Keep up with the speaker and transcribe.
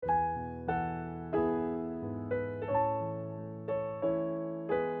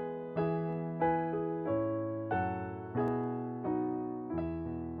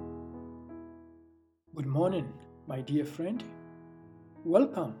morning, my dear friend.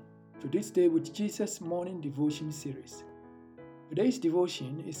 Welcome to this Day with Jesus morning devotion series. Today's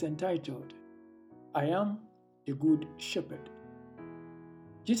devotion is entitled, I Am the Good Shepherd.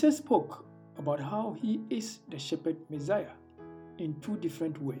 Jesus spoke about how he is the shepherd Messiah in two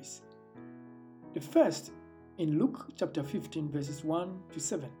different ways. The first in Luke chapter 15 verses 1 to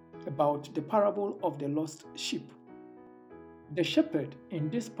 7 about the parable of the lost sheep. The shepherd in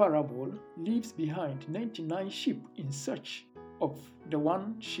this parable leaves behind 99 sheep in search of the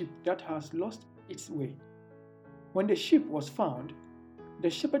one sheep that has lost its way. When the sheep was found, the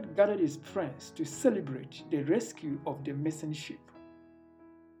shepherd gathered his friends to celebrate the rescue of the missing sheep.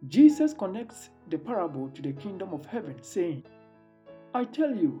 Jesus connects the parable to the kingdom of heaven, saying, I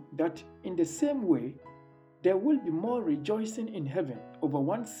tell you that in the same way, there will be more rejoicing in heaven over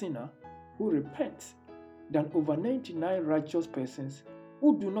one sinner who repents than over 99 righteous persons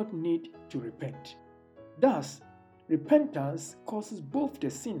who do not need to repent. Thus, repentance causes both the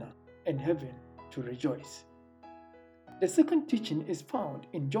sinner and heaven to rejoice. The second teaching is found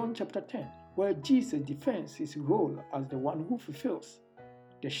in John chapter 10, where Jesus defends his role as the one who fulfills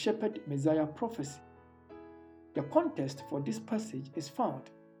the shepherd Messiah prophecy. The context for this passage is found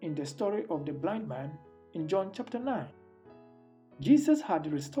in the story of the blind man in John chapter 9. Jesus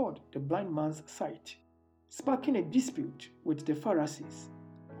had restored the blind man's sight, sparking a dispute with the Pharisees,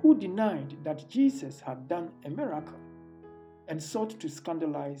 who denied that Jesus had done a miracle and sought to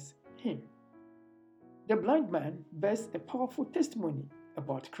scandalize him. The blind man bears a powerful testimony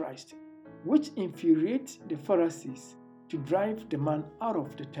about Christ, which infuriates the Pharisees to drive the man out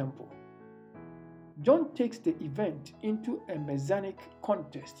of the temple. John takes the event into a messianic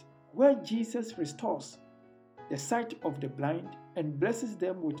context where Jesus restores the sight of the blind and blesses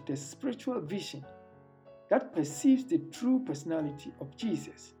them with the spiritual vision that perceives the true personality of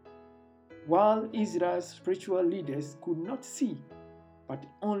Jesus, while Israel's spiritual leaders could not see, but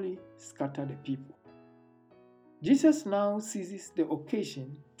only scatter the people. Jesus now seizes the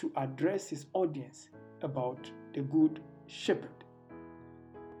occasion to address his audience about the Good Shepherd.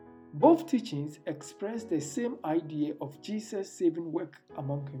 Both teachings express the same idea of Jesus' saving work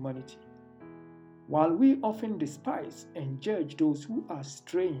among humanity. While we often despise and judge those who are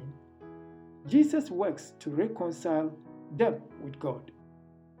straying, Jesus works to reconcile them with God.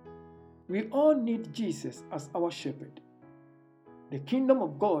 We all need Jesus as our shepherd. The kingdom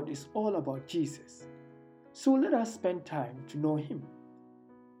of God is all about Jesus, so let us spend time to know him.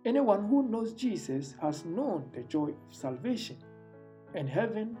 Anyone who knows Jesus has known the joy of salvation, and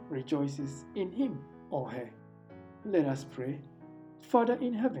heaven rejoices in him or her. Let us pray. Father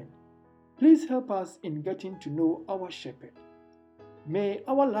in heaven, please help us in getting to know our shepherd. May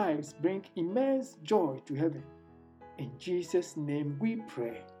our lives bring immense joy to heaven. In Jesus' name we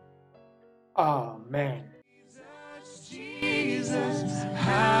pray. Amen. Jesus,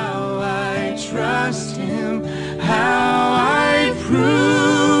 how I trust him, how I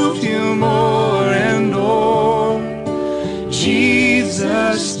proved him more and more.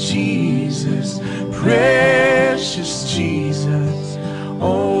 Jesus, Jesus, precious Jesus,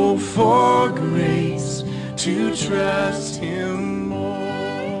 oh, for grace to trust him